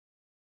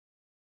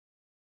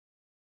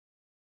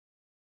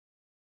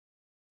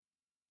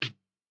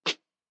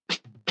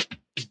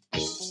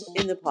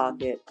In the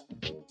Pocket,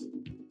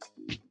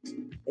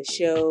 a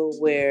show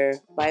where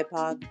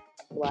BIPOC,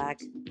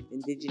 Black,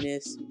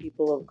 Indigenous,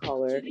 people of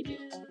color,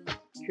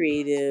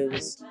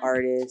 creatives,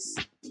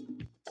 artists,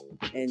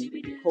 and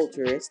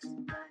culturists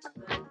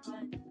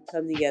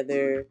come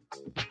together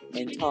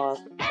and talk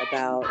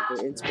about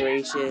their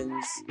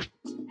inspirations,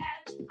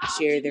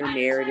 share their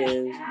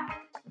narrative,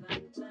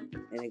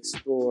 and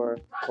explore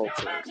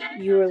culture.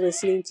 You are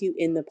listening to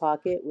In the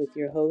Pocket with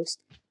your host,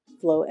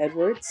 Flo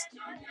Edwards.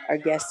 Our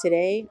guests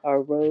today are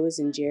Rose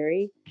and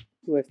Jerry,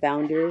 who are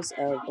founders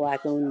of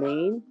Black Owned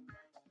Maine,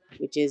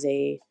 which is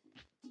a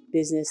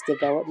business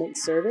development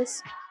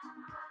service.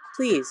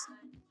 Please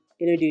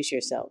introduce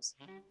yourselves.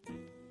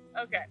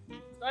 Okay,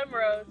 so I'm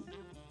Rose.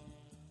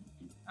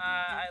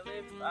 I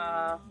live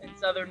in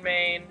southern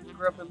Maine,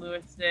 grew up in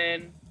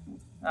Lewiston.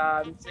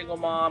 I'm a single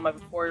mom. I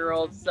have a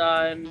 4-year-old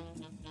son.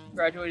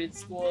 Graduated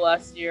school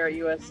last year at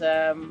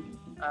USM.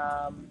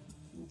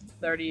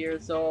 30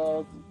 years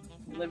old.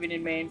 Living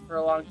in Maine for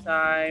a long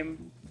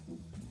time.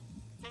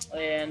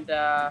 And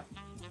that's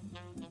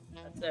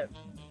it.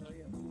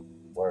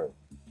 Word.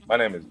 My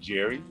name is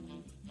Jerry.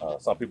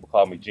 Some people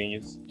call me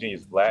Genius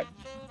Black.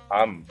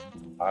 I'm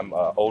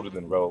older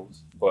than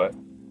Rose, but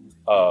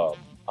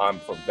I'm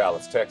from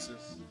Dallas,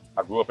 Texas.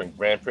 I grew up in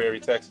Grand Prairie,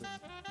 Texas.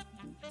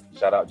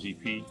 Shout out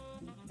GP.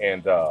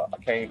 And I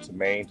came to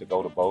Maine to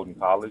go to Bowdoin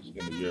College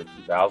in the year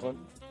 2000,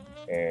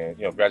 and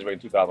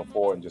graduated in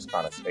 2004 and just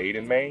kind of stayed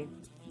in Maine,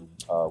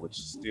 which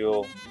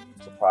still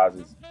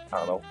surprises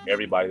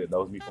everybody that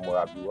knows me from where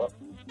I grew up.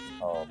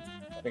 I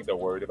think they're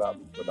worried about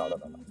me, but no.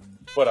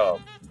 But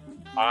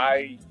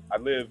I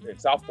live in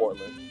South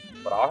Portland,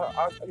 but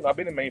I've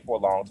been in Maine for a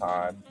long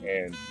time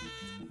and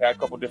had a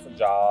couple different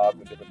jobs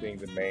and different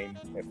things in Maine.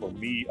 And for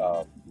me,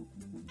 I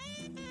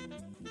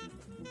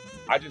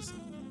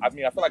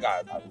feel like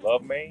I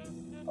love Maine.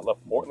 I love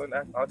Portland.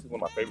 Honestly,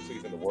 one of my favorite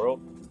cities in the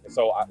world. And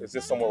so it's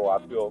just somewhere where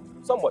I feel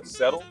somewhat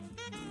settled.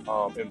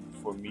 And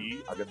for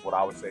me, I guess what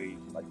I would say,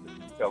 like to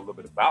tell a little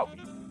bit about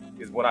me,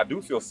 is when I do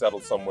feel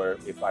settled somewhere,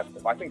 if I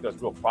think there's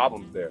real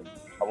problems there,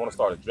 I want to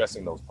start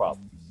addressing those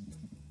problems.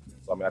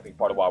 So I think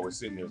part of why we're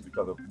sitting here is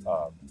because of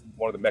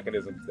one of the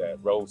mechanisms that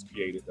Rose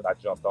created that I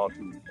jumped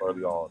onto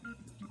early on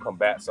to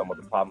combat some of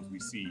the problems we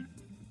see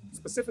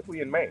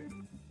specifically in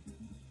Maine.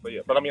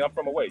 But I'm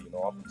from away, I'm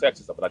from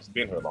Texas, but I've just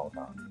been here a long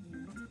time.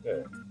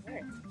 Yeah.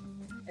 Right.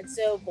 And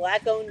so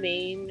Black Owned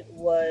Maine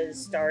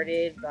was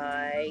started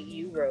by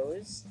you,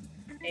 Rose.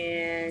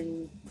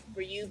 And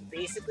were you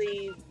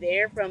basically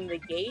there from the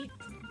gate,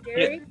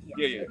 Jerry?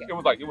 Yeah. Okay.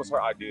 It was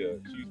her idea.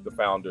 She's the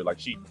founder. Like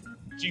she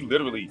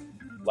literally,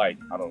 like,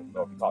 I don't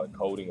know if you call it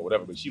coding or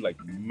whatever, but she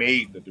like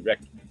made the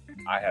directory.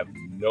 I have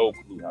no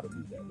clue how to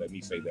do that. Let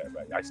me say that,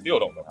 right? I still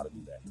don't know how to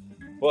do that.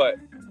 But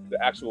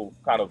the actual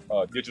kind of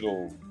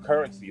digital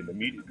currency and the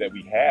media that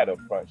we had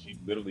up front, she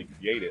literally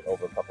created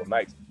over a couple of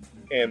nights,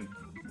 and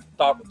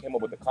came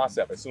up with the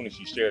concept. As soon as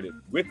she shared it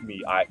with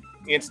me, I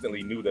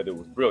instantly knew that it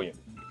was brilliant.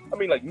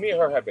 Like me and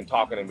her have been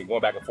talking and been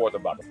going back and forth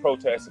about the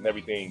protests and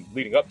everything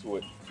leading up to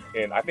it.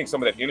 And I think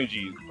some of that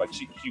energy, like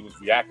she was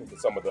reacting to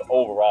some of the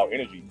overall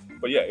energy.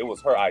 But yeah, it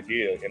was her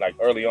idea. And like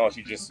early on,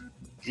 she just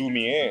drew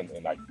me in,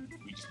 and like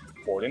we just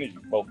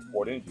both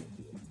poured energy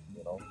into it,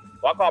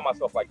 So I call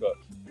myself like a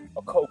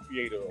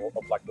co-creator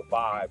of like the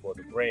vibe or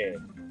the brand,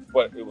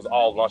 but it was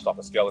all launched off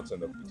a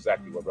skeleton of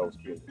exactly what Rose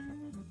created.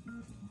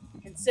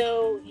 And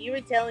so you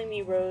were telling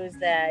me, Rose,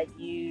 that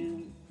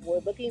you were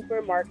looking for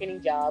a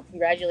marketing job.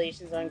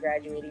 Congratulations on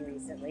graduating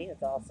recently.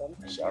 That's awesome.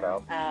 Shout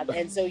out.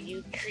 And so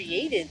you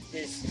created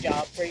this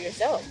job for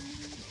yourself.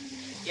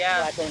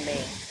 Yeah. Black Owned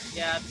Maine.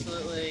 Yeah,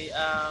 absolutely.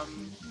 I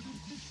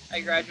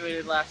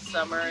graduated last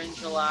summer in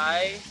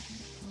July,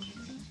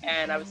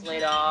 and I was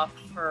laid off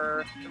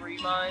for 3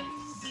 months.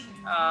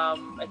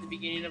 At the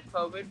beginning of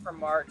COVID from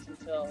March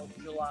until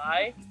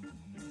July,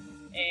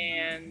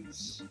 and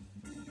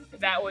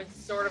that was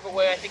sort of a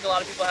way I think a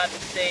lot of people had the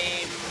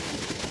same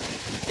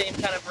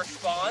kind of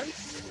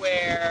response,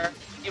 where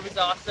it was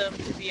awesome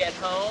to be at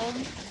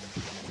home,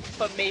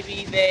 but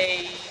maybe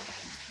they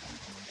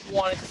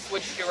wanted to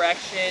switch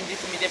direction, do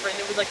something different.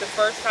 And it was like the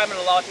first time in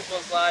a lot of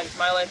people's lives,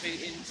 my life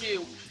in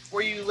too,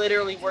 where you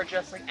literally were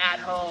just like at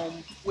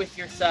home with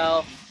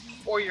yourself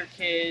or your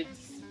kids,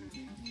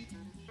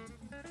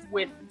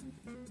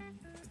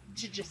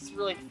 to just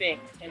really think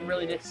and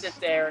really just sit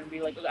there and be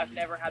like, look, I've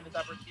never had this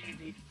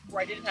opportunity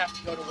where I didn't have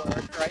to go to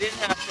work, or I didn't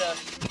have to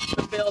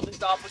fulfill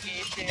this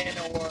obligation,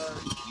 or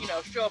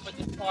show up at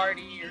this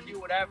party or do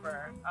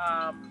whatever.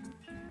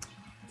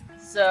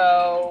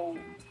 So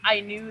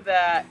I knew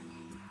that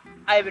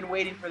I had been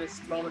waiting for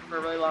this moment for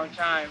a really long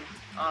time,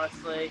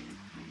 honestly,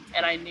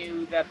 and I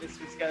knew that this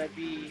was going to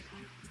be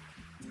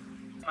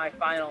my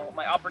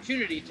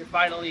opportunity to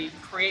finally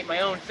create my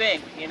own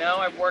thing.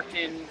 I've worked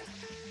in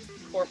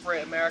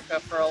corporate America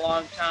for a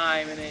long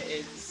time, and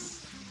I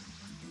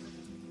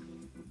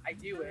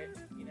do it,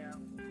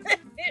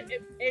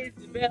 it pays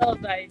the bills.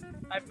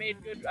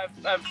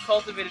 I've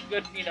cultivated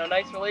good,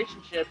 nice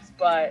relationships,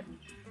 but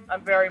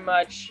I'm very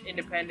much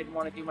independent and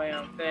want to do my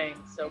own thing.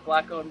 So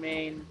Black Owned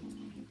Maine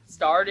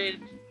started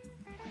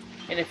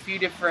in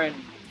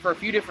for a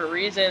few different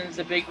reasons.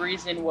 The big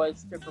reason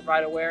was to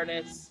provide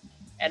awareness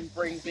and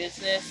bring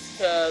business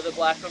to the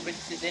Black-owned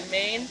businesses in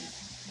Maine.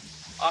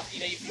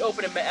 If you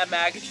open a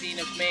magazine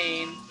of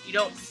Maine, you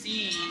don't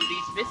see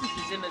these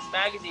businesses in this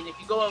magazine. If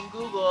you go on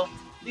Google,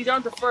 these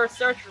aren't the first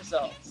search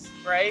results,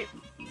 right?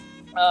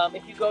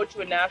 If you go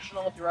to a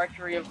national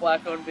directory of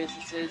Black-owned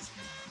businesses,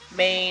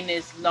 Maine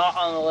is not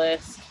on the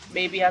list.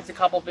 Maybe has a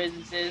couple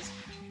businesses.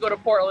 You go to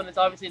Portland, it's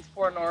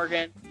Portland,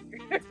 Oregon.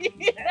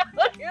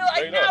 You're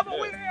like, no, but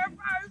we were here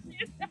first,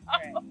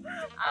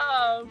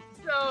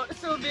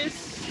 So this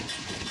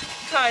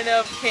kind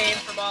of came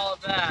from all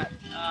of that.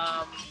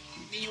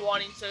 Me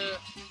wanting to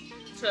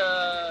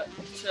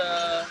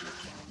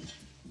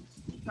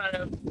kind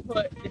of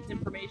put this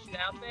information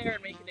out there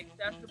and make it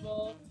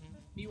accessible.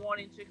 Me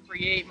wanting to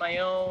create my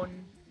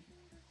own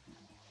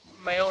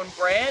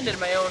brand and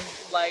my own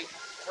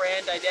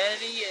brand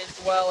identity,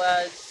 as well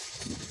as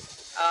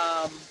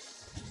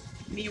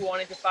me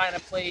wanting to find a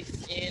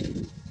place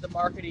in the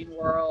marketing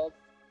world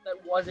that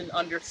wasn't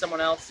under someone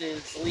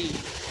else's lead.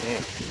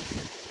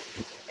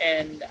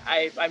 And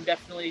I'm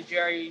definitely,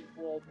 Jerry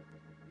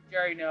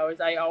knows,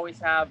 I always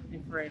have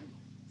different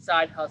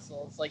side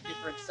hustles,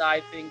 different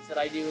side things that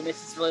I do, and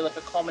this is really a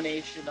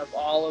culmination of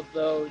all of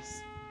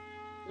those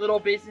little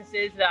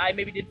businesses that I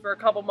maybe did for a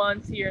couple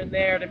months here and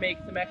there to make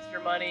some extra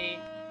money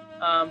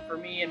for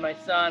me and my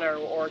son,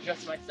 or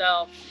just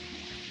myself.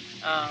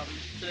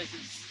 So this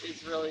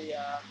is really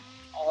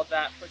all of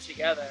that put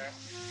together.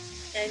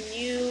 And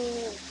you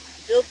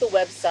built the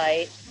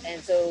website,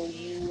 and so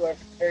you are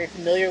very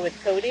familiar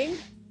with coding?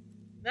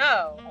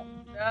 No.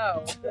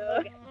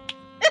 So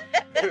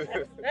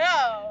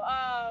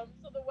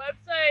the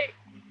website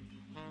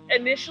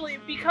initially,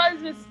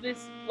 because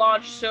this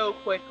launched so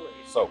quickly,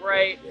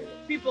 right? Yeah.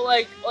 People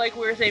like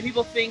we were saying,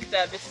 people think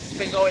that this has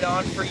been going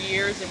on for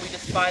years, and we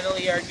just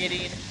finally are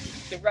getting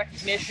the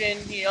recognition,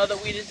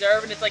 that we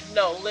deserve. And it's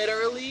no,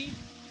 literally,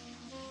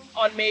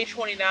 on May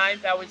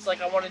 29th, I was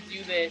I want to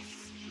do this,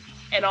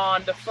 and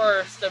on the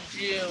 1st of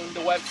June,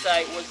 the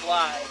website was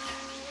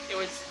live. It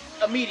was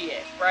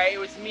immediate, right? It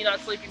was me not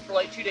sleeping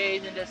for 2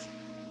 days and just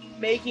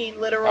making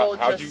literal.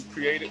 How'd you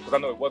create it? Because I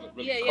know it wasn't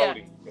really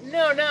coding.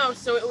 No.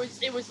 So it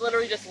was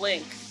literally just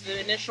links. The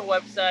initial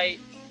website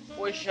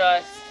was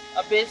just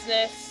a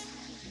business.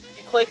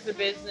 You click the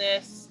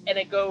business, and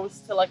it goes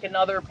to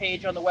another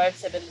page on the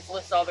website that just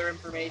lists all their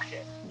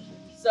information.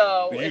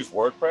 So you use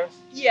WordPress?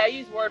 Yeah, I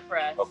use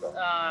WordPress. Okay.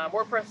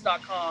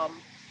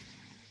 WordPress.com.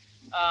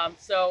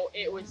 So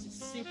it was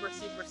super,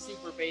 super,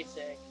 super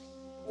basic,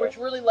 which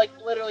really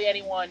literally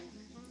anyone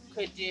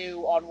could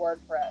do on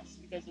WordPress,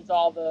 because it's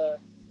all the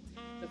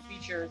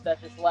features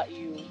that just let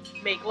you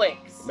make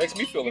links. It makes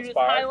me feel you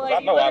inspired. Just highlight, I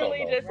know I don't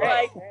literally know. just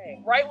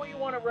write what you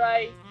want to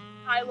write,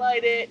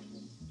 highlight it,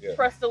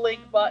 press the link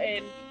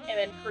button, and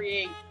then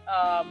create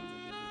the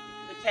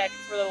text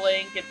for the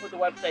link and put the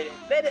website in.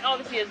 Then it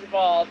obviously has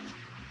evolved.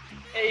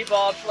 It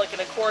evolved to an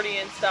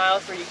accordion style,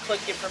 so you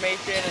click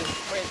information and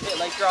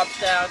it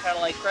drops down, kind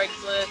of like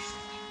Craigslist.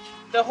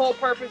 The whole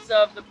premise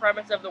of the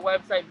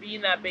website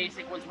being that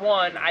basic was,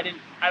 one, I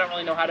don't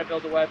really know how to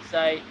build a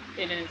website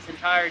in its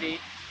entirety,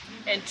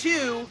 and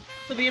two,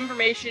 so the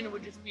information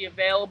would just be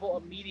available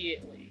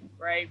immedially,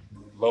 right?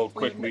 Load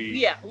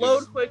quickly.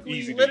 Load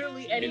quickly.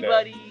 Literally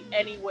anybody,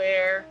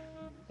 anywhere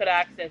could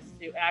access.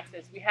 We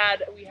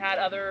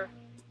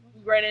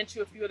ran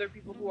into a few other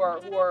people who are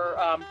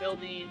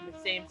building the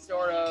same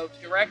sort of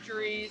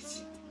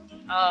directories,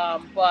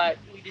 but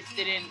we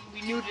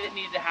knew that it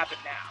needed to happen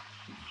now.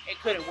 It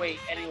couldn't wait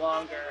any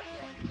longer.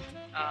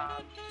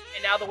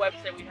 And now the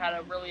website, we had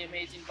a really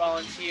amazing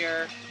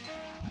volunteer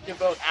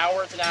devote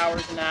hours and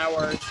hours and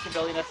hours to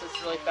building us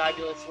this really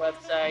fabulous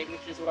website,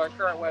 which is what our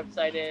current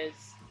website is.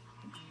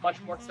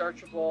 Much more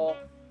searchable,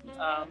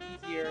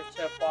 easier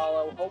to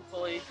follow,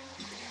 hopefully.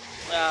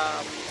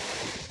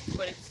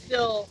 But it's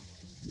still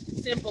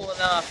simple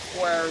enough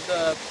where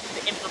the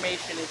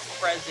information is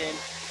present,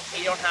 and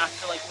you don't have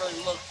to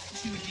really look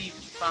too deep to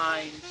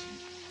find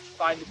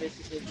the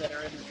businesses that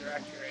are in the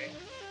directory.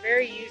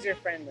 Very user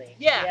friendly.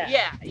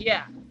 Yeah.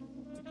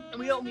 And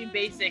we don't mean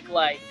basic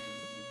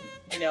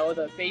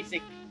the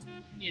basic,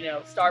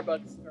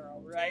 Starbucks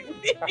girl, right?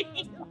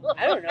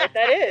 I don't know what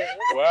that is.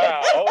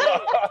 Wow, hold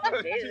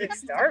on. Basic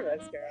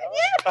Starbucks girl.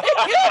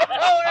 Yeah. You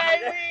know what I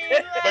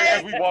mean?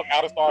 As we walk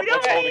out of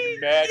Starbucks holding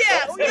mad.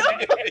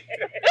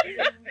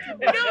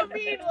 We don't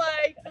mean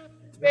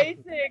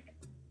basic,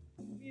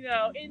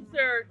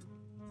 insert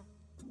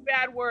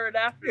bad word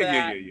after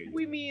that. Yeah.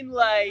 We mean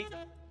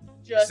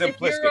just simplistic,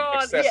 if you're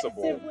on,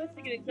 accessible.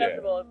 Simplistic and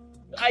accessible.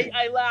 Yeah.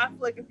 I laugh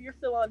if you're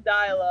still on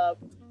dial-up,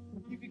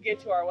 you could get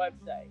to our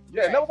website.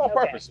 Yeah, and that was on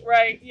purpose.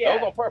 Right? Yeah.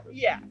 That was on purpose.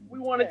 Yeah. We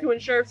wanted to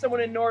ensure if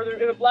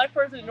a black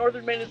person in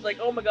northern Maine is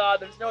oh my God,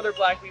 there's no other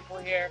black people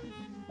here.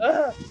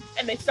 Ugh.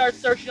 And they start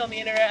searching on the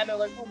internet and they're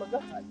like, oh my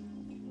God,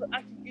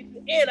 I can get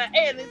to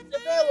and it's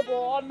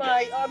available on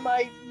my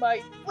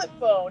flip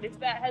phone if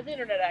that has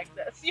internet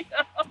access,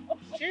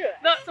 True.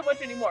 Not so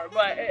much anymore,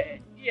 but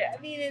yeah.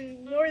 I mean,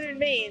 in northern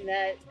Maine,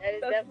 that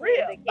is That's definitely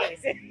real. the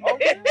case.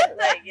 Okay.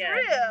 Like, yeah.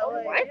 Real, Oh,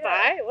 like,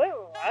 Wi-Fi?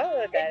 What? I don't know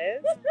what that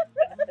is.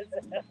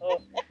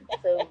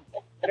 so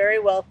very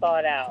well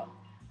thought out.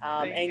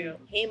 Thank And you.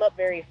 came up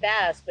very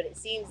fast, but it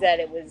seems that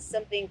it was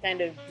something kind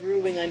of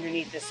brewing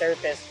underneath the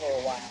surface for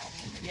a while.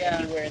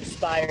 Yeah. You were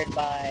inspired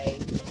by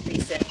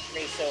recent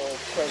racial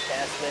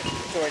protests with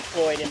George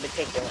Floyd in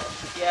particular.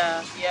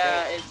 Yeah.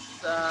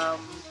 It's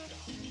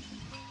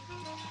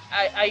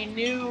I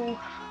knew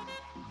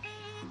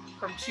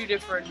from two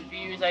different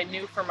views. I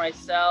knew for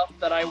myself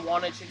that I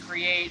wanted to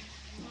create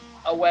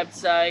a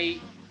website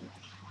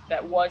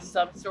that was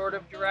some sort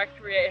of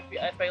directory.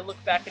 If I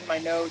look back in my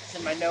notes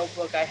in my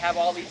notebook, I have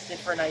all these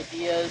different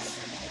ideas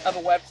of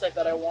a website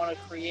that I want to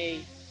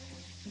create,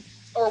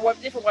 or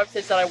different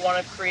websites that I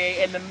want to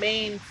create. And the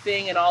main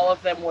thing in all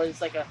of them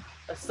was like a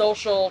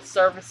social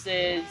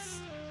services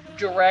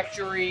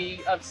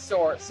directory of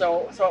sorts.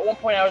 So at one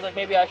point I was like,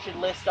 maybe I should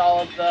list all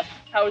of the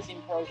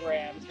housing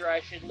programs, or I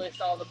should list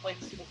all the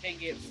places people can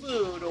get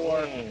food,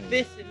 or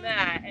this and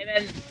that.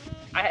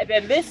 And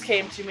then this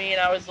came to me,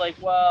 and I was like,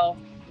 well,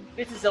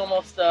 this is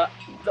almost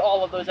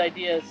all of those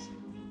ideas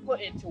put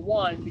into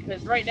one,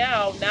 because right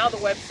now the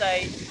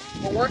website,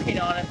 we're working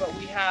on it, but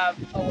we have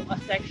a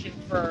section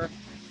for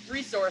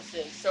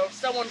resources. So if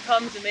someone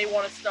comes and they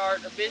want to start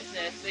a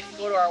business, they can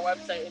go to our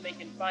website and they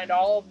can find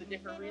all of the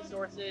different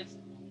resources.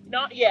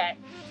 Not yet,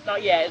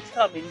 it's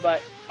coming,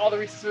 but all the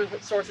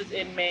resources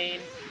in Maine,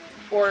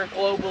 or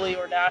globally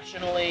or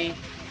nationally,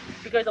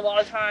 because a lot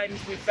of times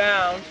we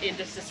found in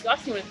just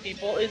discussing with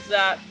people is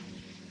that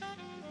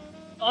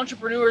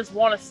entrepreneurs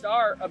want to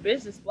start a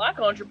business. Black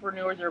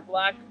entrepreneurs, or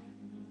black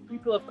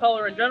people of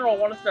color in general,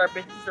 want to start a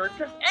business, or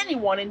just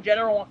anyone in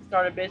general wants to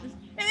start a business,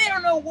 and they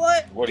don't know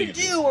what to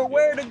do or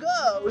where to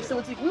go. So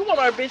it's like, we want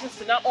our business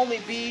to not only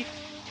be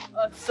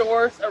a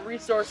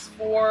resource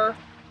for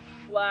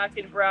Black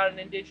and brown and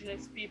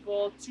indigenous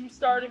people to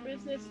start a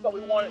business, but we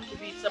want it to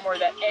be somewhere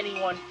that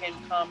anyone can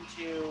come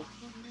to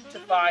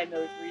find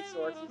those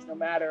resources, no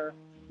matter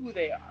who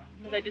they are.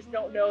 Because I just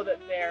don't know that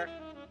there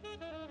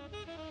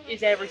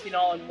is everything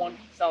all in one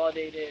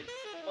consolidated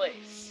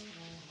place.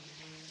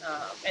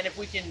 And if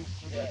we can,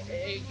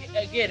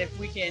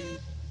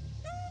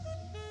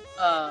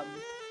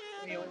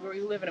 we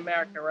live in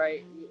America,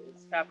 right?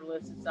 It's a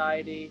capitalist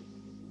society.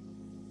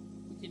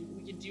 We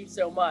can do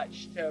so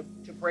much to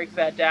break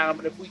that down,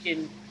 but if we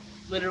can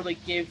literally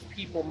give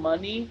people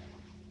money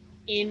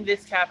in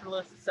this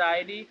capitalist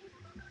society,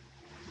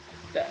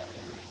 that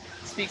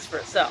speaks for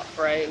itself,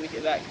 right?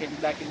 That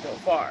can go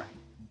far.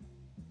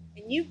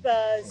 And you've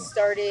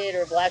started,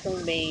 or Black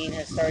Owned Maine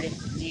has started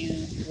to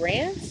do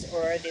grants,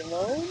 or are they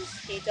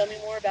loans? Can you tell me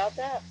more about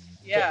that?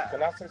 Yeah.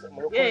 Can I say something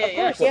real quick?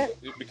 Yeah. Of course,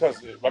 yeah.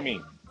 Because I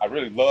mean, I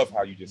really love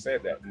how you just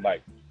said that. And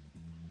like,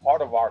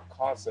 part of our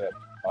concept,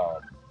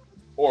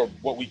 or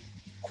what we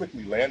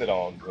quickly landed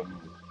on when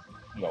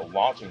we were,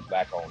 launching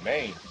Black Owned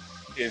Maine,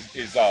 is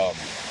it's the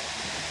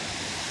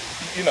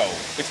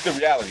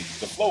reality.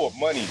 The flow of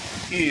money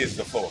is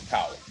the flow of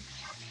power,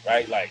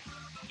 right? Like,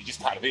 it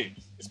just kind of is,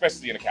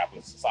 especially in a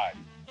capitalist society.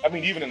 I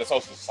mean, even in a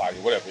social society,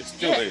 whatever, it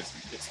still is.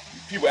 It's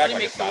people act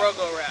like makes it's the not. world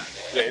go around.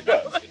 Yeah, it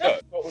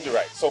does. Totally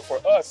right. So for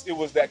us, it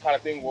was that kind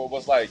of thing where it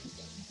was like,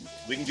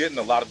 we can get in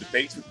a lot of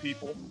debates with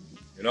people.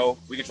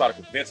 We can try to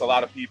convince a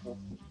lot of people.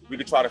 We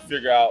can try to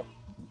figure out,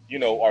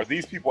 are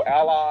these people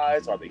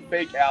allies? Are they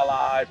fake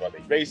allies? Are they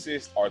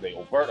racist? Are they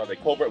overt? Are they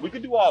covert? We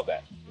could do all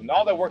that. And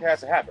all that work has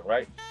to happen,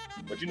 right?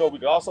 But we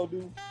could also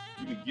do?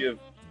 We could give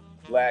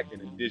Black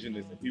and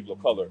indigenous and people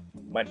of color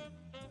money.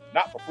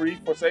 Not for free,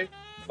 per se.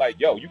 Like,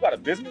 yo, you got a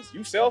business?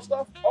 You sell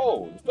stuff?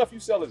 Oh, the stuff you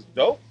sell is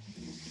dope.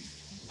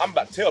 I'm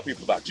about to tell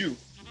people about you,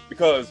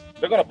 because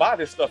they're going to buy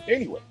this stuff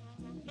anyway.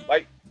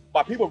 Like,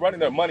 by people running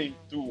their money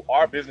through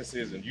our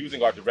businesses and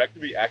using our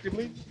directory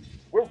actively,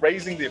 we're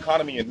raising the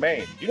economy in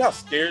Maine. You know how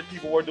scared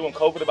people were during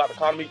COVID about the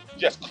economy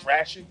just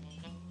crashing?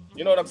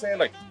 You know what I'm saying?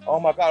 Like, oh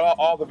my God,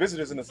 all the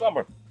visitors in the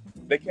summer,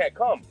 they can't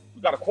come.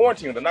 We got to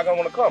quarantine. They're not going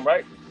to want to come,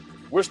 right?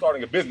 We're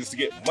starting a business to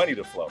get money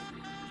to flow.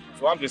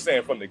 So I'm just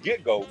saying, from the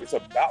get-go, it's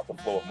about the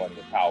flow of money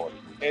and power.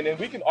 And then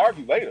we can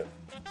argue later,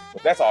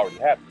 but that's already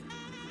happened.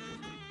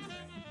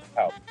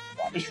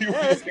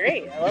 That's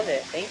great. I love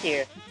it. Thank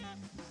you.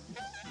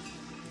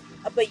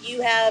 But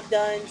you have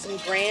done some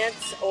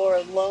grants or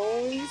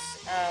loans.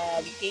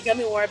 Can you tell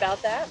me more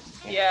about that?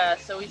 Yeah,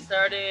 so we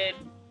started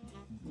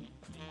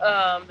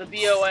the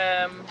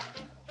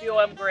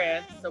BOM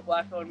grants, so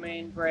Black Owned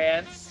Maine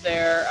grants.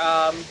 They're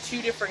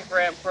two different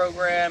grant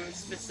programs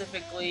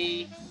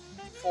specifically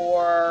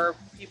for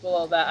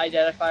people that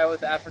identify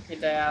with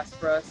African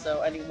diaspora,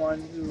 so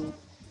anyone who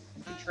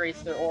can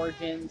trace their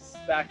origins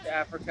back to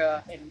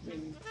Africa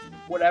in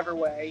whatever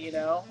way,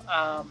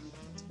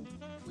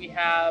 We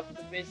have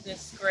the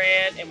business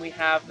grant and we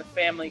have the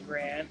family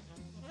grant.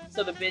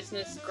 So the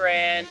business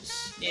grant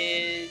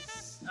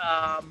is,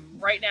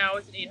 right now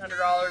it's an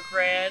 $800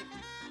 grant.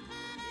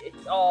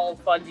 It's all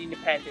funding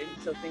dependent,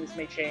 so things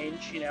may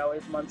change,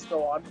 as months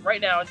go on. But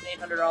right now it's an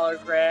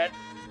 $800 grant.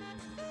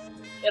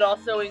 It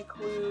also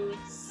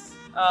includes,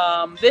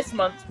 this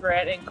month's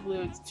grant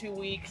includes 2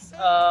 weeks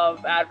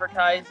of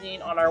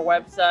advertising on our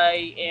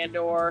website and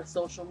or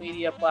social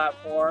media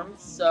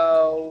platforms.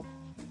 So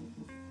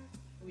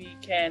we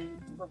can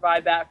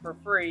provide that for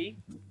free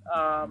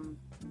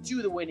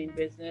to the winning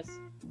business.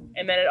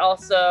 And then it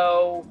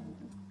also,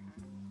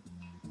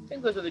 I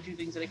think those are the two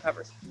things that it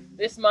covers.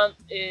 This month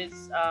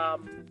is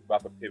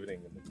About the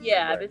pivoting.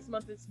 this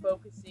month is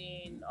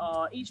focusing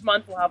on, each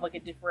month we'll have like a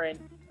different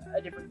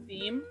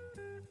theme.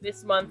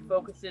 This month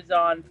focuses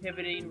on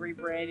pivoting,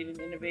 rebranding,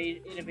 and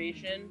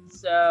innovation.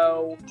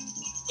 So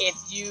if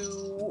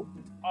you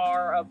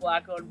are a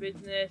Black-owned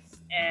business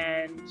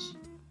and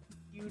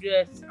you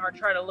just are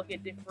trying to look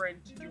at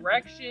different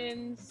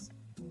directions,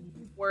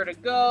 where to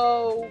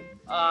go,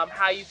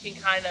 how you can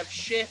kind of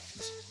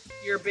shift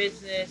your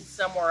business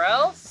somewhere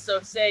else. So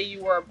say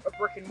you were a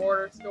brick and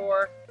mortar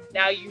store,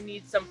 now you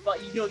need some fun,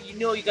 you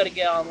got to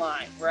get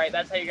online, right?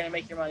 That's how you're going to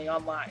make your money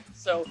online.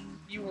 So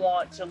you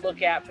want to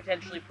look at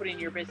potentially putting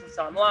your business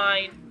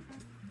online,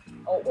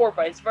 or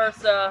vice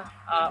versa,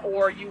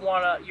 or you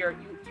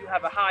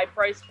have a high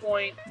price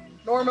point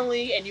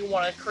normally and you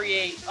want to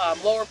create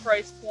lower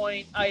price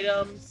point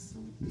items.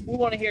 We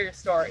want to hear your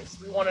stories.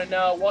 We want to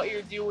know what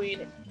you're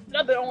doing.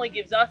 Not that only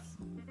gives us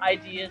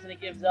ideas and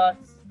it gives us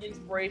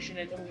inspiration,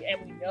 and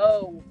we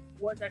know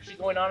what's actually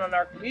going on in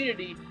our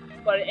community,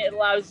 but it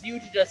allows you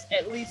to just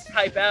at least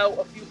type out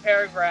a few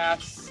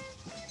paragraphs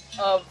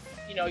of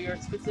your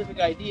specific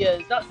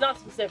ideas, not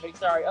specific,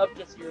 sorry, of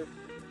just your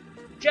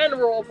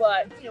general,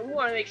 but we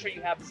want to make sure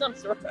you have some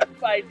sort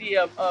of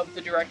idea of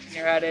the direction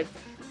you're headed.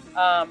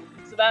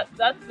 So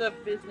that's the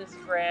business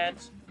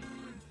grant.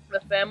 The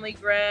family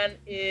grant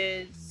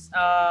is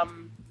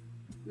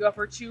we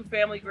offer 2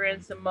 family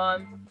grants a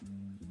month,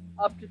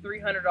 up to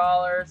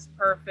 $300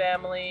 per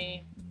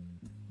family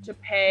to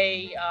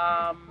pay.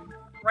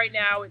 Right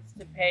now it's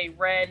to pay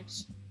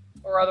rent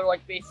or other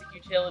like basic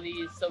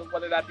utilities, so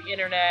whether that be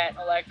internet,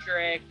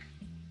 electric,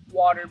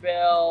 water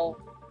bill,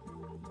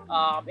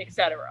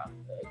 etc.,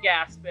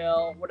 gas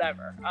bill,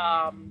 whatever.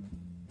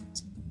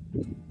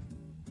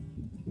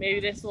 Maybe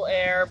this will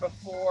air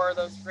before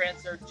those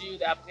grants are due.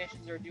 The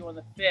applications are due on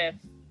the 5th.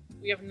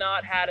 We have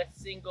not had a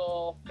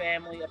single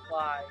family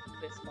apply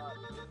this month.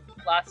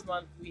 Last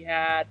month we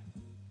had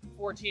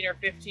 14 or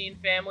 15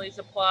 families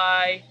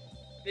apply.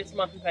 This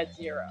month we've had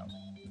 0.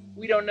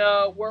 We don't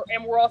know.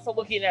 We're also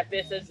looking at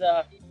this as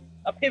a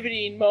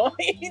pivoting moment,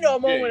 a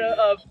moment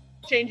of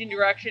changing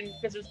direction,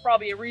 because there's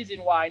probably a reason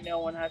why no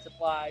one has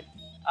applied.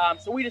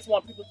 So we just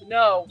want people to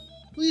know,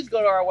 please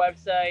go to our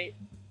website,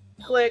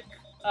 click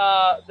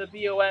the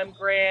BOM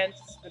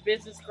grants. The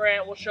business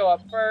grant will show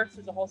up first.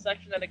 There's a whole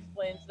section that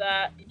explains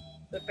that.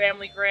 The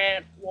family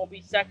grant will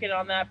be second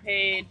on that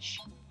page.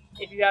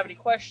 If you have any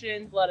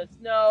questions, let us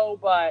know,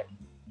 but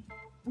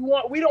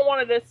we don't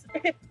want to just,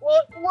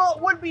 well,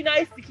 it would be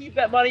nice to keep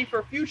that money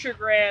for future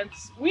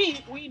grants.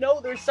 We know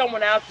there's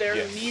someone out there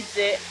who needs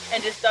it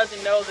and just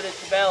doesn't know that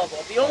it's available.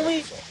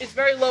 It's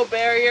very low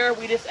barrier.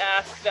 We just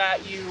ask that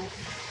you,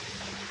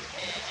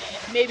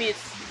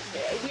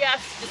 we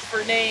ask just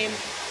for name,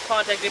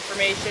 contact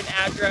information,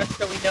 address,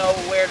 so we know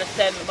where to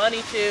send the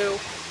money to.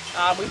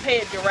 We pay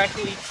it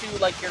directly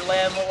to like your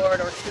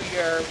landlord or to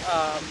your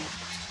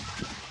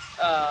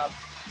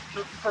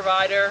bill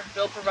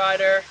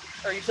provider,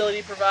 or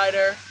utility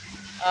provider,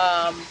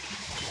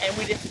 and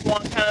we just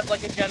want kind of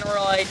like a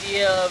general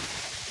idea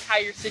of how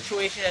your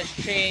situation has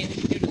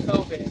changed due to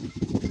COVID.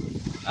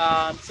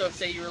 So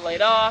say you were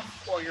laid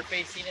off, or you're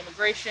facing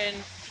immigration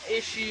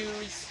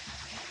issues,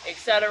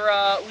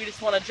 etc. We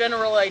just want a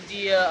general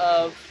idea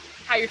of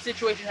how your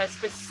situation has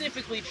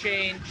specifically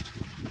changed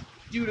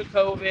due to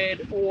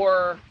COVID,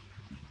 or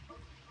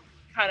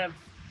kind of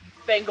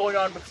been going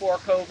on before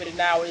COVID and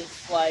now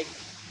is like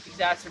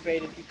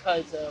exacerbated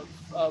because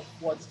of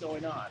what's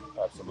going on.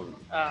 Absolutely.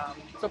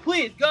 So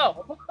please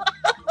go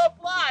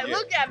apply. Yeah.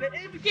 Look at it.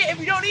 If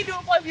you don't need to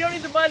apply, if you don't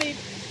need the money,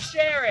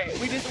 share it.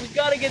 We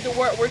got to get the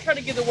word. We're trying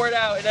to get the word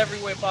out in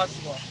every way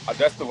possible.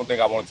 That's the one thing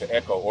I wanted to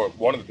echo, or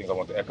one of the things I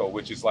wanted to echo,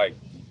 which is like,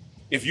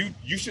 if you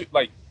should,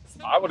 like,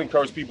 I would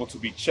encourage people to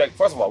be checked.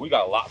 First of all, we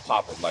got a lot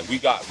popping. Like, we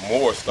got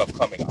more stuff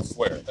coming, I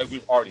swear, as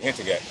we've already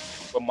hinted at.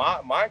 But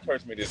my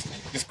encouragement is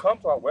just come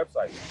to our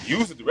website,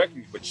 use the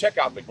directory, but check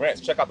out the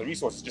grants, check out the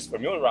resources, just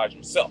familiarize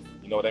yourself.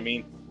 You know what I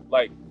mean?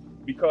 Like,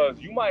 because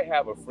you might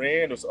have a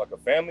friend, or like a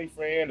family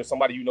friend, or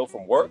somebody you know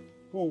from work,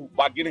 who,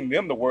 by getting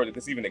them the word that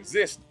this even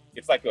exists,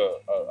 it's like a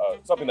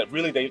something that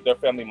really their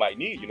family might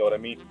need. You know what I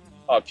mean?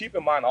 Keep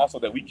in mind also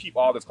that we keep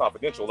all this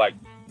confidential. Like,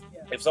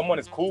 if someone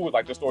is cool with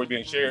like their story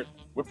being shared,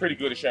 we're pretty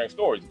good at sharing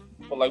stories.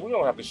 But like, we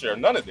don't have to share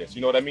none of this.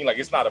 You know what I mean? Like,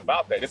 it's not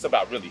about that. It's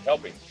about really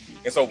helping.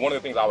 And so one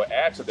of the things I would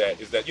add to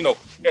that is that,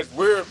 as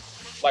we're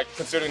like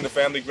considering the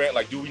family grant,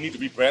 like, do we need to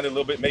rebrand it a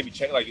little bit? Maybe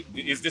change, like,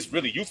 is this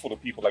really useful to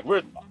people? Like,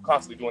 we're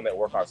constantly doing that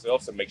work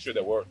ourselves to make sure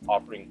that what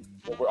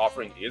we're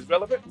offering is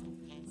relevant.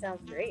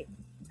 Sounds great.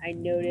 I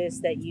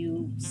noticed that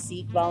you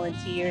seek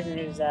volunteers, and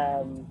there's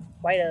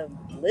quite a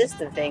list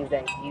of things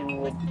that you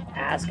would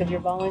ask of your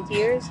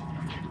volunteers.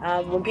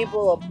 When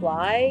people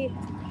apply,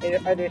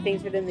 Are there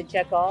things for them to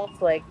check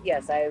off? Like,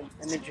 yes, I am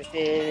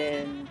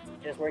interested in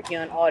just working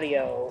on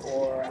audio,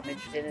 or I'm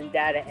interested in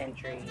data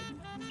entry.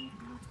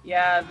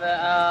 Yeah,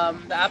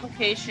 the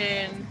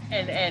application,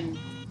 and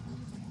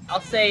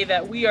I'll say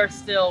that we are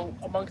still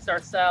amongst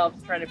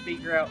ourselves trying to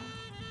figure out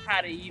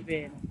how to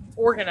even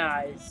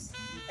organize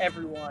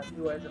everyone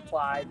who has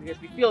applied, because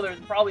we feel there's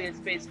probably a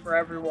space for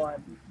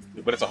everyone.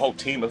 But it's a whole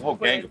team, a whole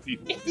But gang of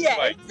people. It's Yeah,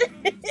 like,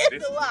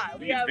 it's a lot.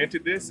 we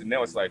invented this, and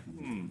now it's like,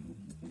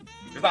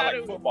 It's not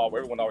like football where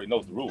everyone already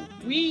knows the rules.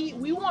 We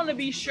want to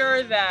be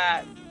sure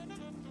that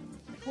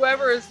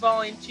whoever is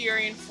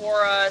volunteering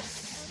for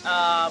us,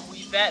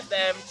 we vet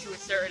them to a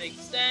certain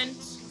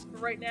extent.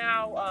 Right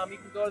now, you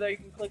can go there, you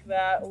can click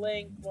that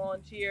link,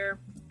 volunteer.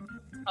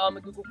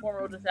 The Google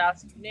form will just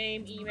ask you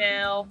name,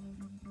 email,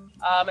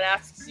 and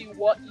asks you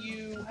what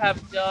you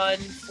have done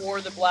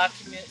for the black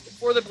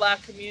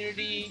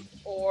community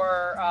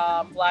or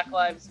Black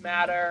Lives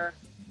Matter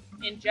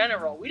in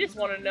general. We just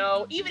want to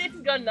know, even if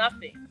you've done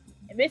nothing,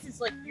 and this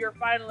is like you're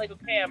finally like,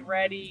 okay, I'm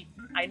ready.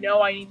 I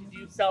know I need to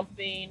do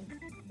something.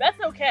 That's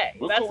okay.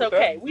 We're That's cool with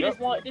okay. that. We Yep. just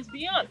want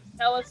be honest.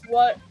 Tell us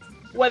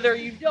whether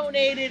you've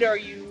donated or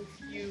you've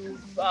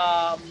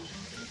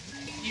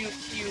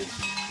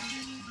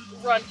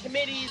run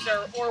committees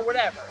or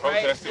whatever,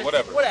 right? Protested,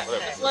 whatever.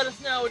 Just let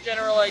us know a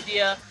general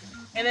idea,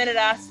 and then it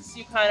asks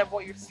you kind of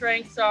what your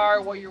strengths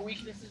are, what your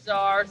weaknesses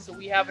are, so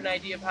we have an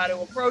idea of how to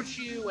approach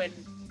you and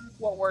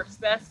what works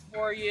best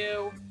for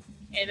you.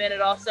 And then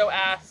it also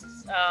asks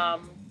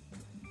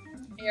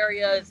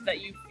areas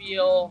that you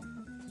feel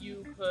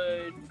you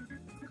could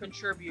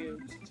contribute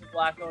to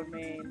Black-owned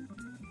Maine,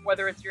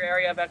 whether it's your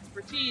area of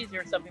expertise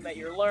or something that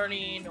you're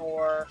learning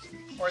or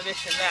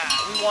this and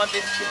that. We want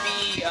this to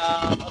be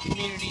a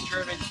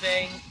community-driven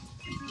thing.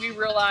 We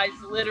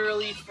realized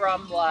literally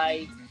from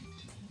like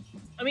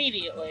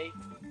immediately,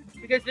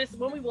 because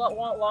when we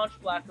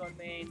launched Black-owned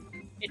Maine,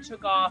 it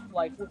took off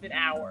like within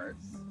hours.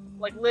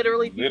 Like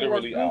literally people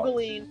were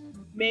Googling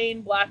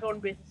Maine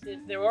Black-owned businesses.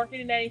 They weren't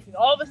getting anything.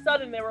 All of a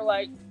sudden they were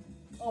like,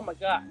 oh my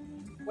God,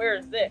 where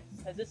is this?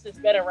 Has this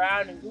just been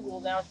around and Google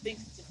now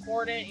thinks it's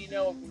important? You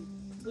know,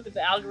 if you look at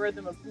the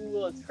algorithm of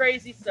Google, it's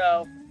crazy.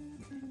 So,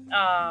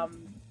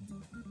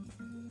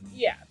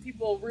 yeah,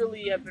 people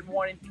really have been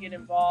wanting to get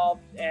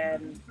involved,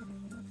 and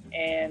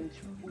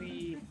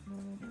we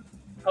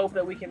hope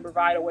that we can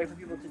provide a way for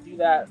people to do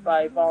that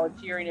by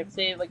volunteering. If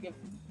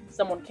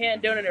someone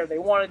can't donate or they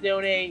want to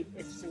donate,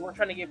 it's just, we're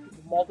trying to give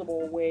people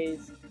multiple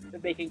ways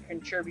that they can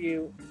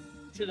contribute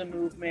to the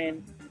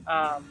movement.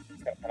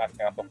 Can I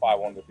amplify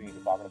one of the things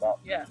you're talking about?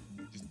 Yeah.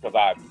 Just because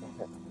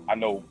I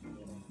know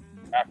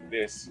after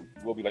this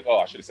we'll be like, oh,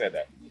 I should have said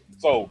that.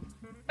 So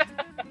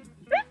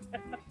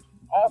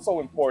also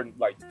important,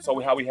 like, so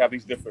how we have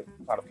these different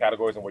kind of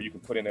categories and where you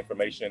can put in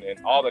information, and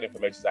all that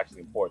information is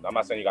actually important. I'm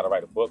not saying you got to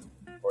write a book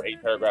or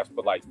 8 paragraphs,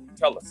 but like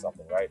tell us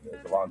something, right?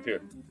 As a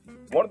volunteer.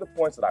 One of the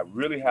points that I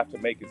really have to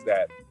make is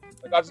that,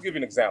 like, I'll just give you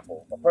an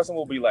example. A person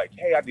will be like,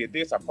 hey, I did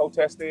this, I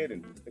protested,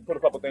 and they put a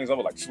couple things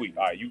over, like, sweet,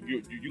 all right, you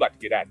like to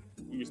get active.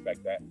 We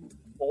respect that.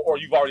 Or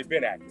you've already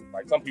been active.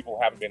 Like, some people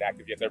haven't been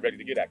active yet, they're ready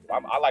to get active.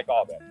 I like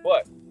all that.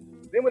 But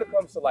then when it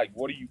comes to, like,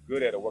 what are you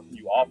good at or what can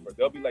you offer,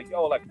 they'll be like,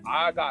 yo, like,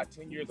 I got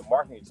 10 years of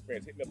marketing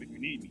experience, hit me up if you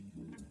need me.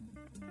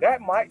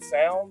 That might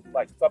sound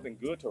like something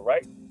good to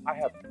write. I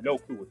have no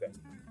clue what that is.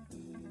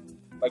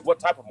 Like, what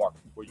type of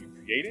marketing? Were you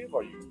creative?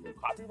 Are you a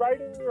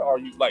copywriter? Are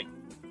you, like,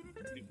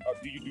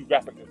 do you do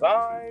graphic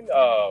design?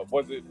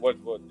 Were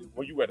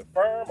you at a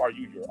firm? Are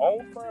you your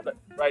own firm?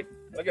 Right?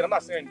 Again, I'm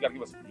not saying you got to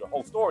give us your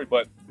whole story,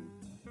 but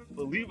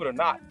believe it or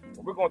not,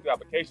 when we're going through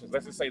applications,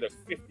 let's just say there's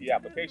 50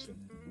 applications.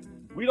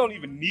 We don't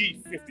even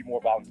need 50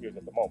 more volunteers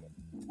at the moment.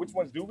 Which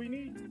ones do we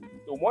need?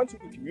 The ones who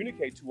can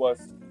communicate to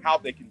us how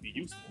they can be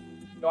useful.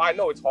 You know, I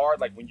know it's hard,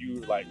 like, when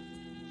you, like,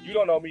 you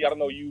don't know me, I don't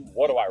know you,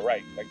 what do I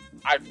write? Like,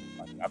 I've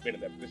been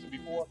in that position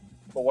before,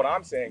 but what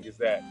I'm saying is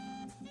that,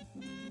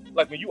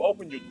 like, when you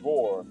open your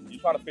drawer, you're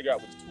trying to figure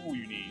out which tool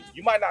you need.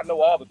 You might not know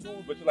all the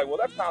tools, but you're like, well,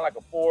 that's kind of like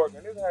a fork,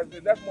 and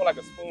that's more like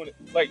a spoon.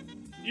 Like,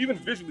 even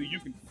visually, you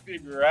can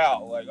figure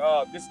out, like,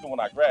 oh, this is the one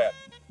I grabbed.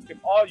 If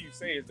all you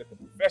say is that the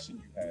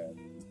profession you have,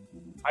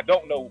 I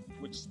don't know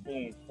which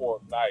spoon,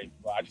 fork, knife,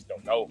 I just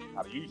don't know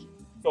how to use it.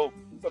 So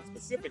some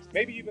specifics,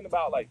 maybe even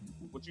about, like,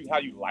 how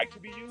you like to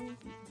be used.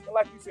 And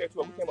like you said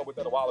too, we came up with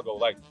that a while ago.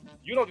 Like,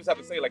 you don't just have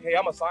to say, like, hey,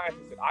 I'm a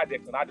scientist at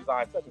IDEX and I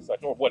design such and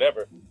such or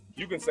whatever.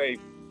 You can say,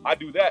 I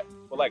do that,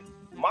 but, like,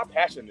 my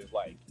passion is,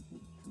 like,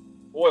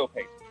 oil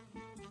painting,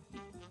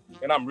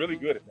 and I'm really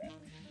good at that.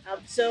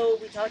 So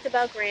we talked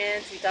about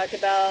grants, we talked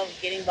about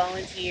getting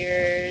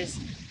volunteers.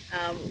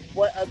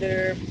 What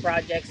other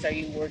projects are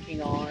you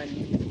working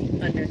on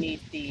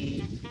underneath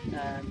the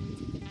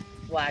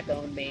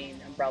Black-owned Maine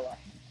umbrella?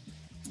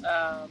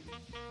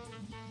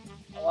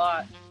 A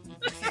lot.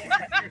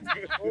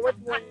 Well, what's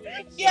one?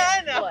 Yeah,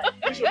 I know. What?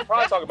 We should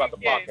probably talk about the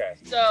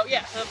podcast. So the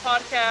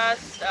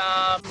podcast,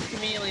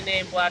 conveniently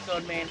named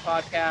Black-owned Maine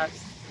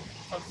Podcast.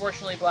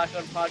 Unfortunately,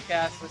 Black-owned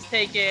Podcast was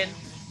taken.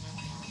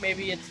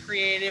 maybe it's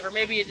creative, or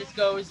maybe it just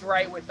goes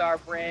right with our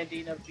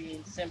branding of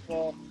being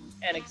simple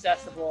and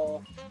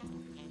accessible.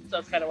 So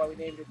that's kind of why we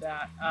named it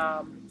that.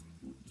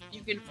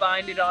 You can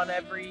find it on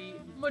every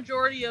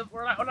majority of,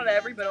 or not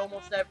every, but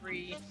almost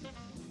every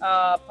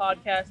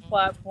podcast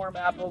platform: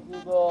 Apple,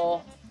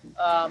 Google,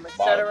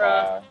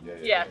 etc.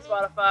 Yeah.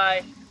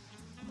 Spotify.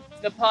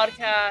 The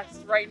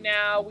podcast right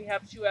now, we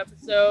have 2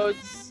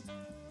 episodes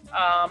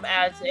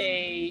as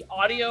a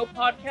audio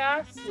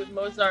podcast with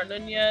Mozart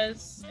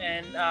Nunez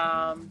and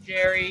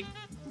Jerry,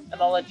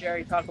 and I'll let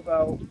Jerry talk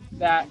about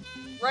that.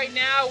 Right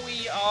now,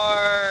 we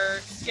are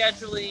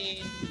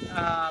scheduling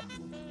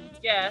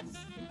guests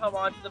to come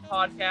onto the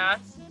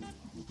podcast.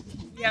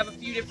 We have a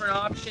few different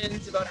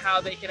options about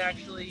how they can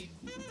actually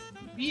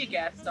be a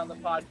guest on the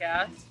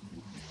podcast.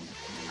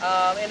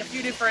 And a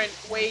few different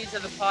ways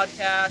that the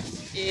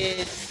podcast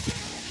is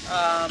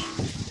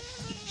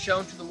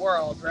shown to the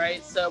world,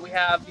 right? So we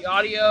have the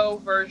audio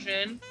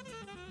version,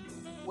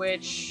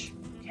 which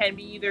can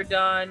be either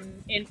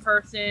done in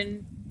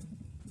person,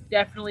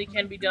 definitely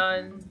can be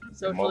done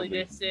socially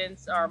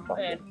distanced. Our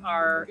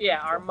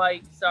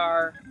mics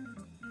are,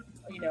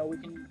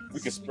 we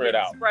can spread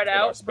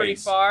out pretty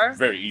far,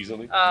 very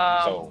easily.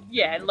 And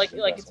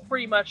it's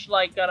pretty much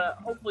like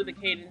hopefully the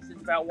cadence is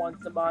about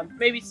once a month,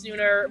 maybe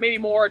sooner, maybe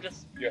more.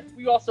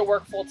 We also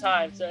work full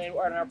time, so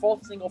and are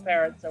both single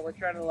parents, so we're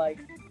trying to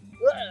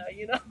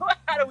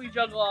how do we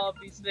juggle all of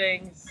these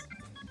things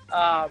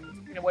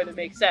in a way that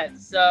makes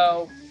sense?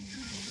 So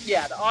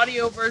yeah, the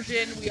audio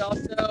version. We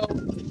also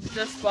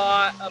just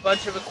bought a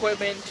bunch of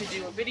equipment to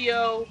do a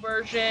video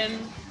version,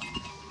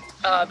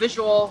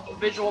 visual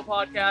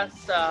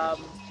podcast.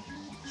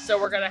 So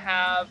we're gonna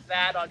have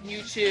that on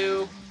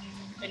YouTube,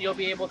 and you'll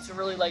be able to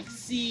really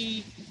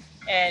see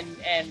and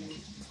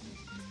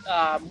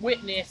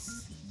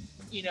witness,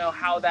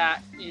 how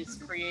that is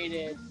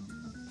created.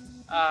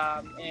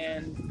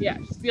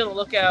 Just be on the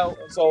lookout.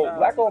 So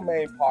Black on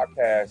Maine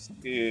podcast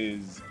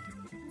is,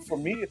 for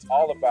me, it's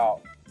all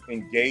about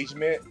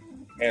engagement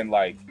and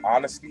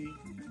honesty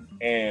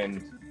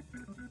and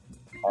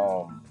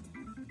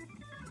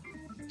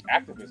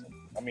activism.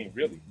 I mean,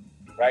 really,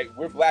 right?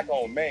 We're Black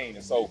on Maine,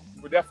 and so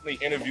we're definitely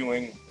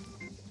interviewing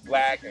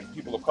Black and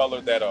people of color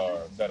that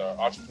are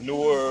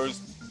entrepreneurs,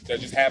 that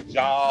just have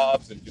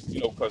jobs, and just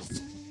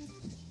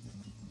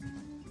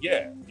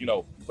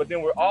But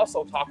then we're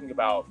also talking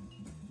about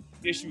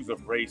issues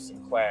of race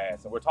and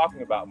class, and we're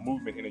talking about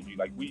movement energy. In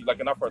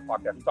our first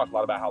podcast, we talked a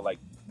lot about how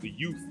the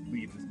youth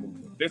lead this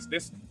movement.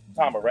 This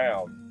time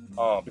around,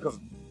 because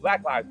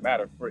Black Lives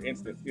Matter, for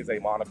instance, is a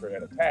moniker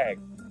and a tag,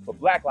 but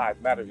Black Lives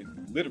Matter is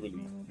literally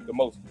the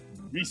most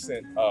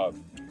recent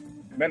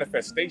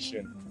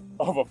manifestation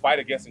of a fight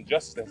against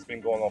injustice that's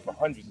been going on for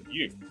hundreds of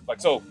years.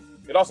 So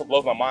it also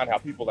blows my mind how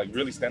people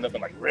really stand up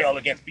and rail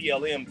against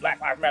BLM. Black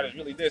Lives Matter is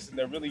really this, and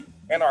they're really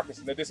anarchists,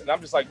 and they're this, and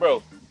I'm just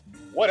bro,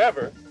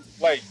 whatever.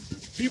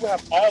 People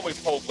have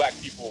always told Black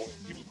people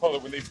of color,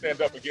 when they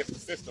stand up against the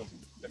system,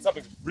 that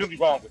something's really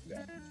wrong with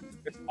them.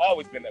 It's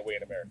always been that way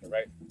in America,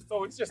 right?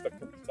 So it's just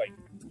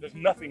there's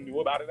nothing new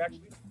about it,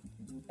 actually.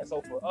 And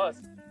so for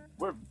us,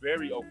 we're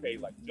very okay,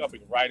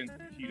 jumping right into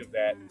the heat of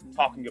that,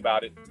 talking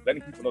about it,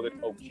 letting people know that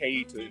it's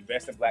okay to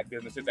invest in Black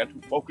businesses and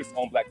to focus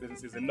on Black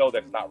businesses and know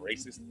that it's not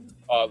racist.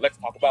 Let's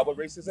talk about what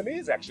racism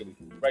is, actually,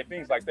 right?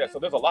 Things like that. So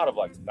there's a lot of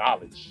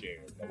knowledge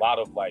shared, a lot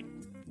of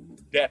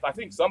depth. I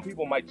think some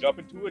people might jump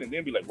into it and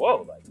then be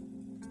whoa,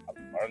 I've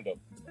learned a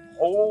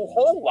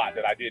whole lot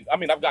that I didn't. I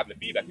mean, I've gotten the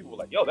feedback. People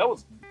were yo, that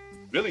was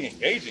really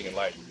engaging, and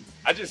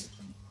I just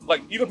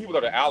even people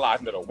that are allies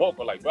and that are woke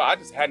are bro, I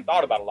just hadn't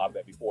thought about a lot of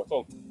that before.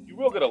 So you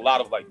will get a lot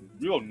of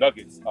real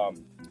nuggets.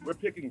 We're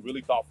picking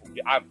really thoughtful.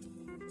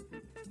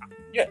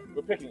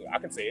 We're picking. I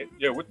can say it.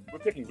 Yeah, we're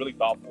picking really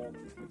thoughtful,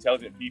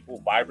 intelligent people,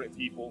 vibrant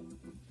people.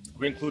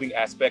 We're including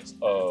aspects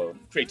of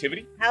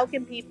creativity. How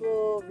can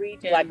people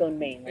reach Black on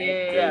Maine?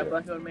 Right? Yeah,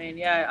 Black on Maine.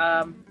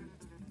 Yeah. You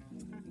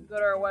can go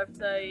to our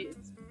website.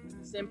 It's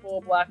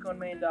simple,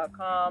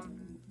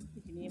 blackonmaine.com.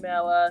 You can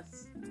email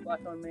us,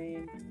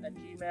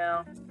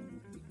 blackonmaine@gmail.com.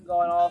 You can go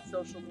on all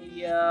social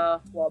media.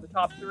 Well, the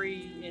top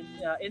 3 is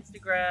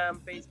Instagram,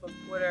 Facebook,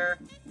 Twitter,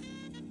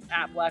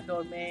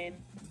 @BlackOwnMaine.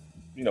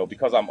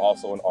 Because I'm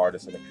also an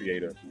artist and a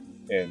creator,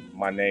 and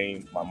my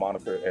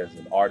moniker as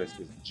an artist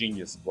is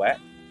Genius Black.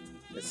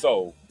 And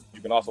so you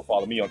can also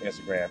follow me on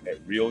Instagram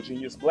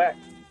 @RealGeniusBlack.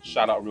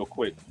 Shout out real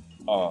quick,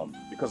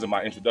 because of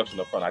my introduction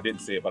up front, I didn't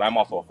say it, but I'm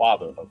also a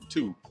father of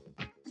 2.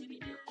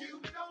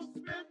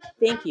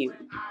 Thank you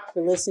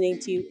for listening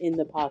to In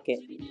the Pocket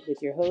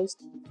with your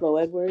host, Flo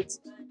Edwards,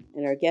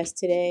 and our guests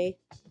today,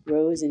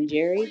 Rose and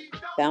Jerry,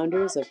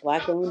 founders of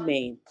Black Owned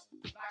Maine.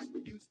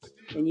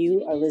 And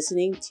you are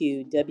listening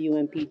to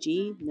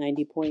WMPG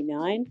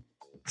 90.9,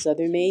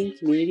 Southern Maine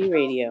Community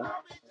Radio.